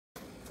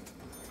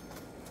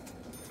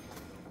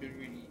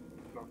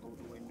block all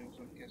the windows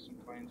and get some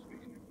fine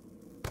space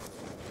now.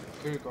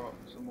 Could have got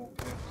some more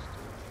clips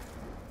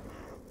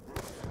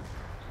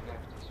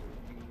left this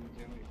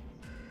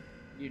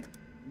really.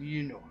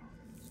 You know how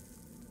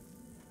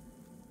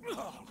it is.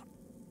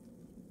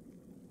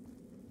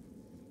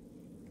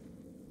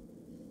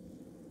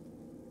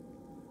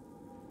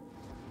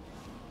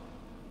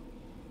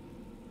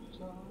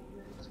 So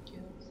let's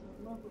kill some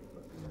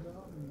motherfucking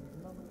zombies,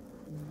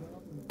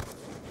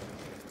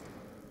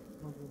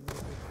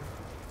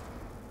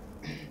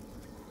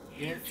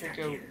 yeah, check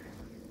out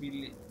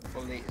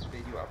our latest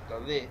video after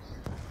this,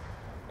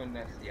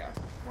 unless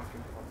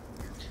watching part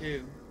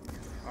 2,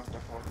 after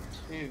part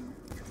 2,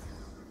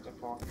 after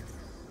part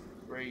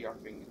 3, I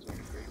think it's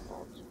only 3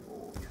 parts,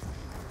 or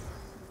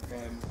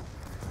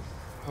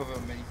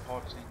however many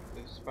parts like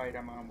the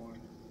Spider-Man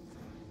one,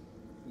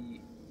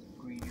 the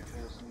greedy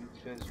person in the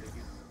first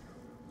video.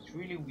 It's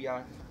really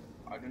weird.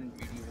 I didn't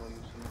really know you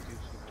was going to do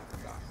something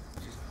like that.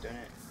 Just done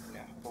it, and I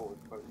thought it was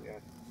quite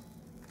weird.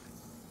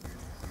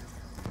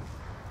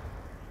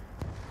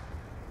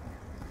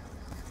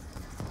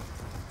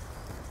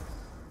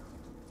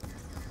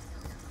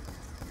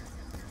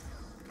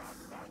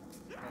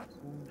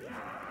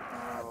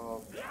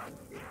 Oh,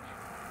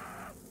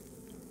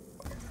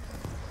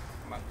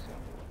 Max.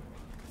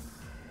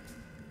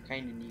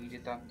 Kinda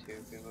needed that too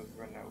because I've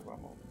run out of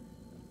ammo.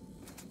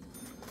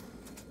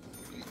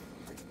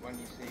 When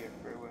you see it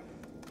through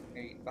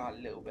it, that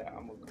little bit of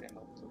ammo could have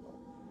helped a lot.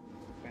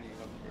 When you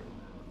look through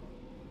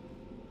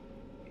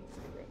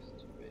the rest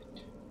of it.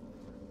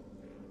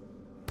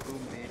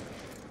 Boom, bitch.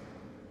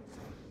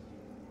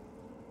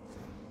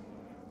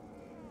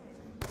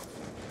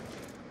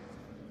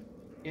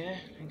 Yeah,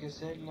 like I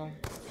said,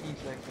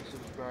 please like and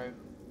subscribe.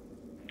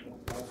 Or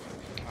both if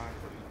you can,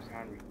 but you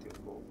can read the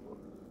both. But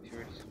if you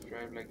already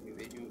subscribe, like the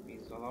video, it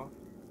means a lot.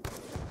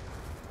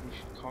 You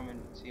should comment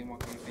and see what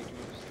kind of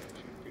videos I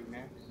should do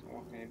next, and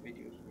what kind of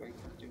videos you like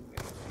to do,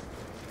 like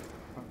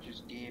not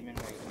just gaming,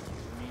 like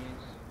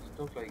Q&As,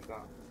 stuff like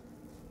that.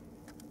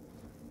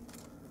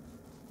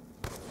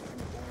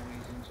 And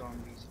always in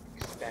zombies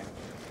expect.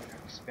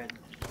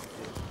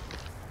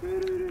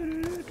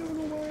 Don't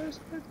know why I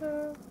said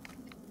that.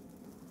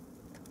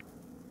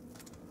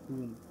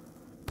 Boom,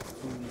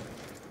 boom,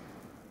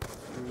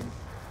 boom,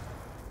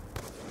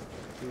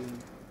 boom,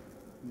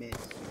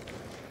 miss.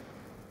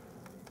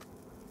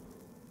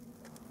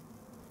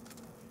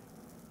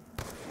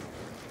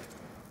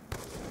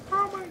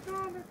 Oh my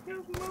god, it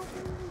feels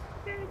nothing.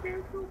 Can't get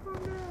through from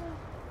there.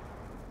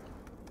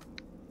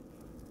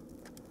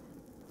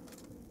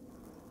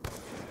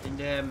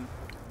 And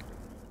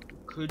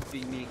could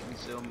be making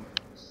some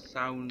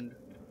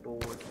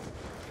soundboard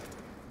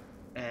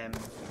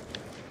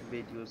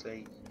videos,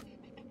 like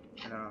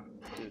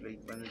do like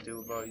when I do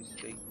a voice,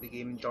 like the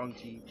Gaming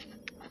Donkey.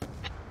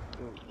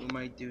 We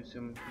might do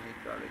some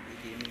like that, like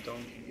the Gaming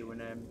Donkey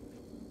doing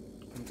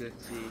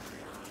let's see,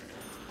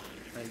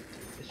 like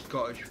a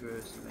Scottish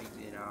version, like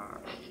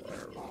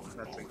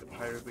that's like the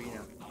pirate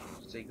arena.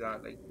 Just like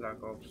that, like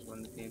Black Ops,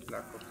 when the game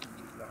Black Ops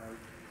is live.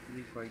 It'd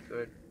be quite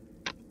good.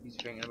 He's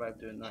thinking about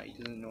doing that, he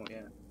doesn't know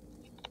yet.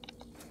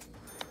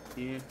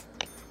 Yeah.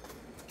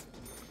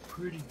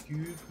 Pretty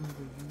good for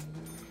the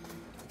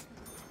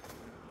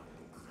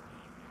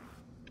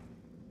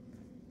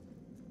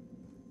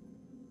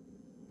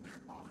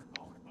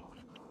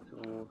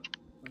So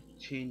let's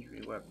change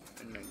my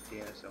weapon like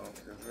DSL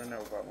because I run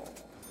out of ammo.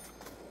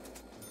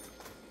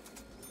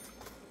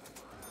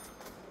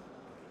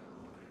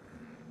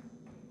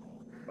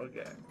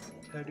 Okay,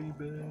 teddy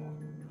bear,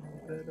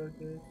 better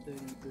get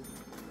teddy bear,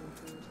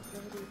 teddy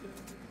bear.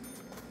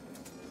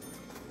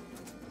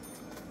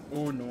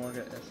 Oh no, I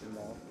got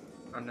SMR.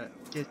 I'm gonna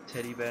get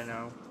teddy bear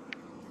now.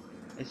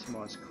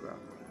 SMR's crap.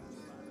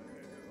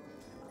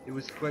 It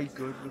was quite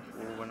good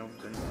before when I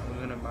was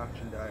in a match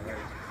and died. Like,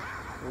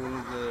 all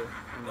the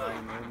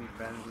online my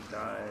friends had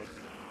died.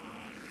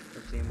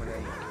 The same with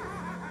like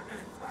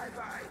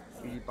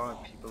really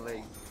bad people,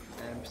 like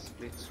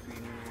split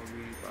screening were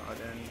really bad,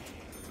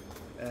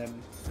 and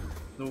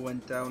no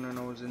went down and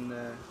I was in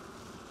the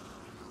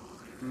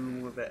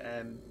room with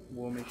a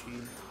war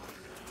machine,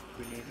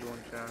 grenade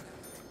launcher,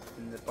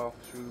 in the box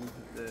room,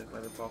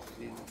 where the box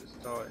is at the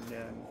start, and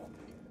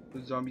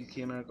the zombies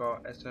came and I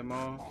got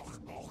SMR,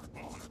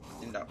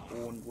 and that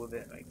owned with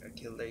it, like I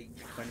killed like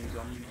 20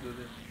 zombies with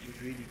it. It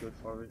was really good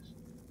for us.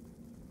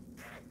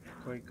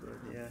 Quite good,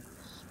 yeah.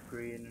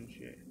 Spraying and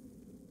shit.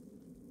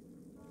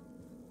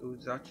 It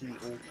was actually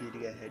okay to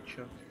get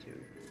headshots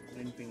too. I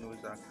didn't think it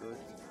was that good.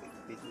 Like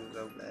videos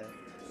out there,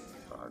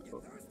 bad,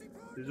 but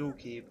it was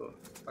okay. But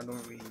I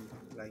don't really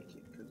like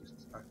it because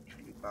it's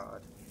actually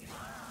bad.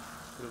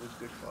 But it was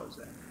good for us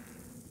then.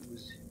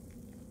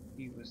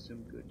 It was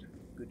some good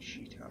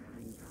shit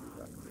happening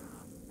back then.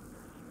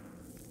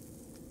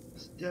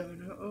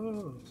 Stoner,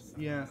 oh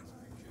yeah.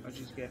 I'll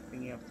just get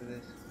thingy after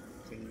this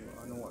thing.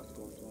 I know what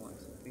goes on. I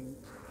think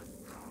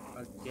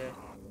I'll get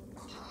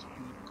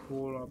speed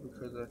cola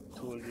because I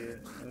told you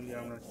earlier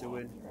I'm not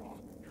doing.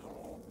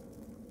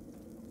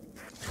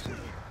 So,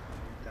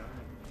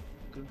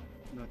 good.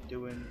 not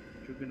doing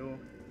Juggernaut.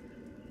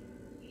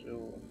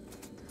 So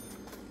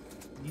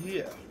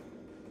yeah,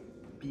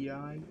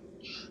 BI.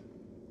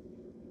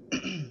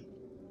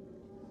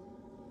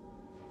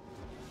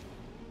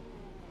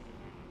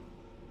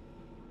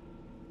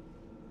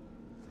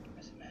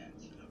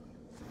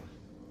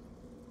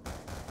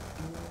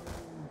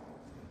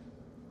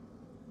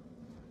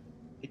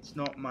 It's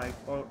not my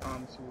fault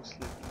I'm so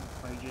sleepy.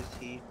 I just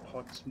hate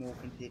pot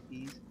smoking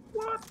hippies.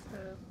 What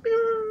the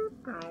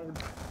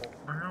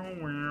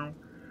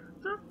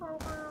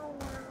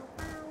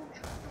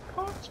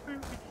pot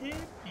smoking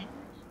hippies.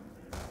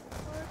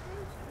 I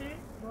just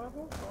hate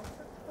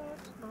motherfucking pot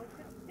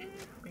smoking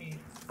hippies.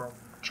 Boom,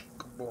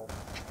 chicka, boom,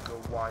 chicka,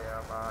 why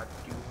am I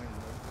doing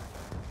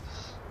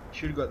this?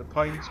 Should have got the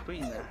point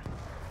screen there.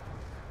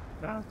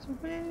 That's the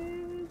way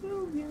to do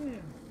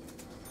it.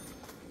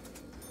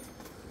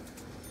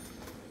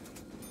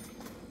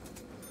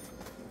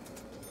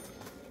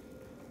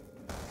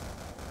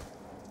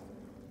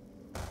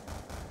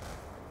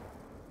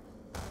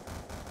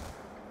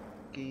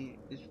 Okay,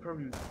 it's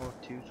probably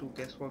part 2, so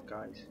guess what,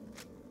 guys?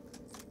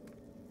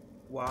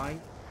 Why?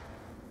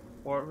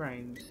 What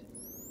rhymes?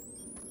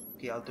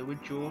 Okay, I'll do a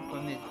joke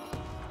on this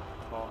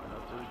part and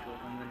I'll do a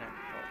joke on the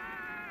next part.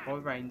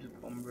 What rhymes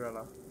with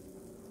umbrella?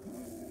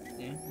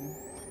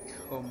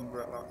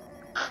 Umbrella.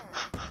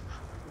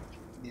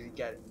 Did you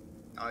get it?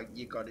 Oh,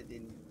 you got it,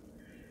 didn't you?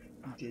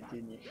 You did,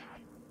 didn't you?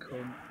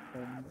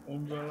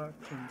 Umbrella,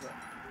 umbrella.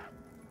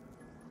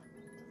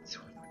 So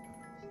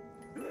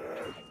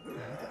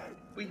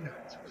we know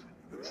it's so funny.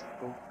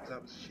 Oh, that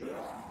was shit.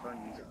 I'm trying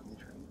to use it on the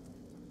train.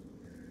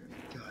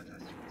 God,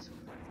 that's really so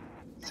funny.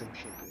 So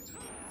shit, but it's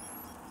funny.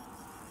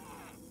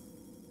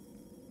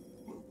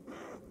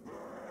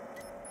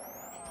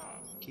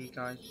 Okay,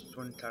 guys, just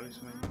want to tell you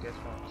something. Guess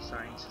what?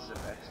 Science is the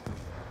best.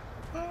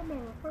 Oh,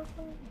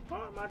 motherfucker.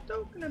 What am I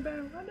talking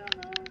about? I don't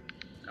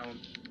know.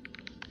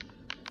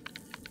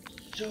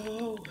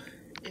 So,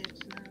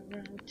 it's now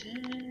round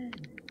 10.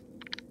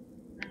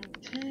 Round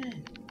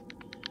 10.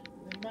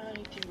 The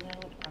mighty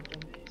round after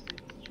this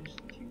is just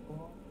too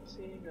long.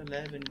 Say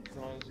 11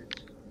 because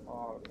it's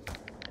hard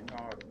and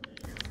hard.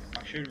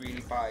 I should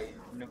really buy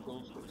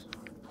knuckles because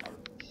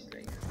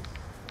like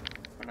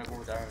when I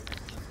go down,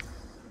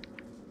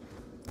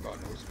 got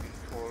no speed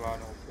control,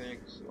 no fix,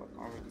 so I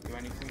can't really do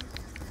anything.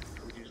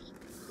 It would just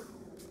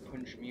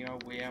punch me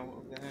way out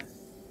of there.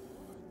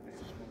 I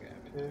just won't get a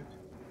perk.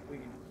 But you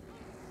know,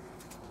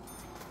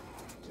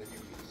 so you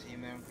can see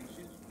him there and he's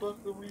just buck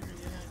the winner,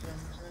 yes, I'm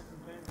the second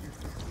time just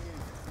a kid.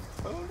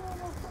 Oh no,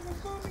 no, fucking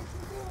Sonic, you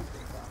don't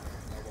think that.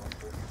 I won't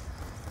put it.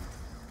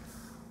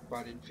 But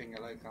I didn't think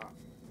it like that.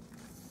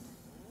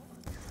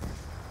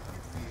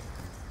 Yeah.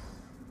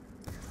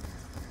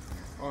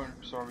 Oh,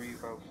 I'm sorry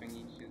about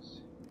thingy, because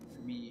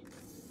me.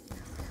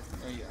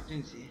 Oh yeah, I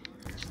didn't see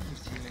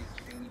like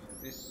thingy.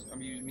 This,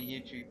 I'm using me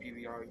HG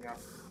PVR, yeah.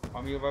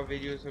 On my other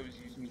videos I was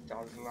using me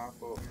Dazzle app,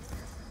 but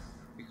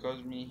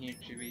because me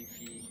HG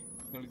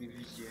not the video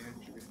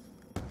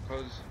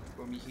because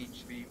for me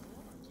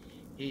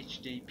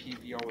HD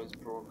PVR was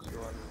broke, so I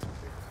need to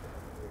fix it.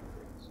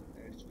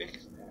 And it's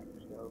fixed now,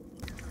 so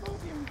I'll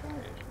be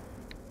tired.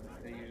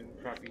 They're using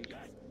crappy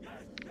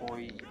boy on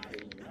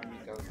me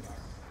Dazzle app.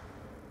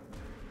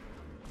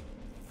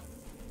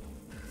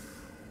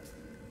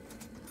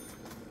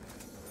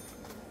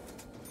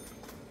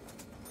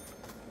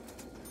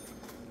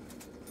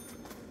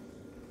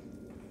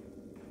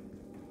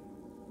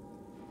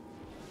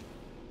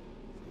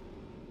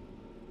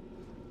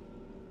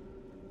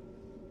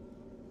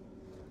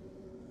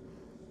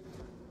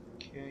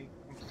 Okay,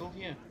 I'm still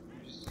here.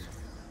 I'm just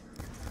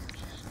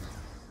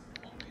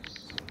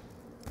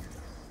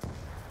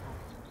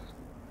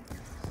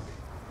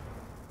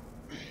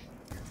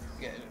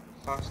get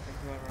faster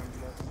around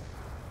 11.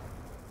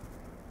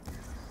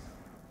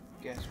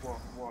 Guess what?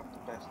 What the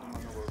best number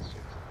in the world is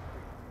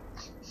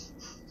 63.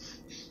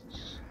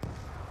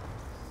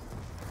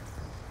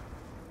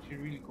 Should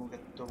really go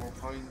get double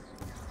points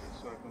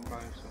so I can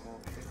buy some more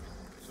shit,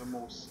 some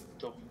more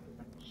stuff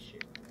and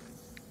shit.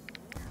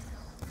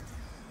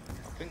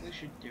 I think they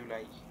should do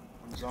like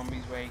on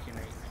zombies where you can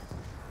like,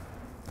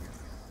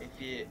 if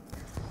you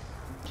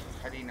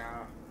had in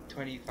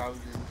 20,000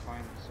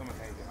 coins, something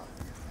like that,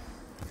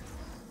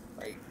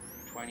 like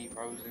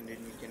 20,000, and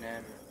you can I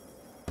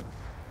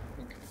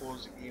think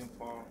pause the game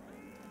for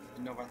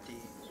another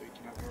day so you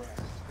can have a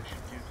rest. They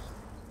should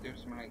do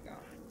something like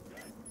that,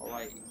 or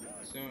like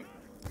something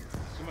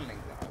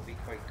like that would be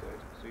quite good,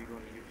 so you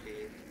don't need to play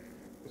it,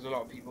 because a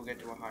lot of people get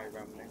to a high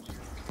round and then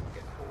just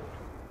get bored.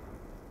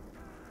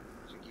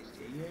 So you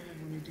say, yeah, I'm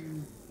gonna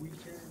do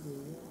weekend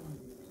or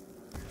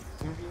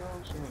it's gonna be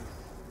awesome.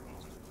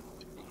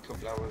 A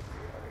couple hours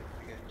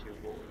we get to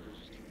walk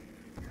just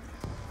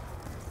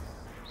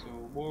so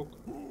walk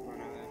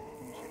run out there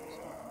and shit,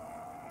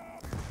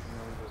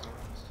 so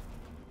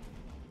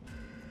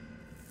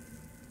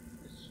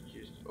it's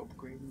just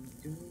upgrading,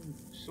 doing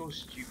so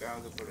stupid how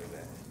they put it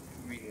there,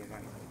 really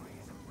annoying.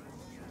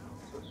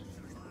 So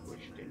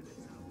which didn't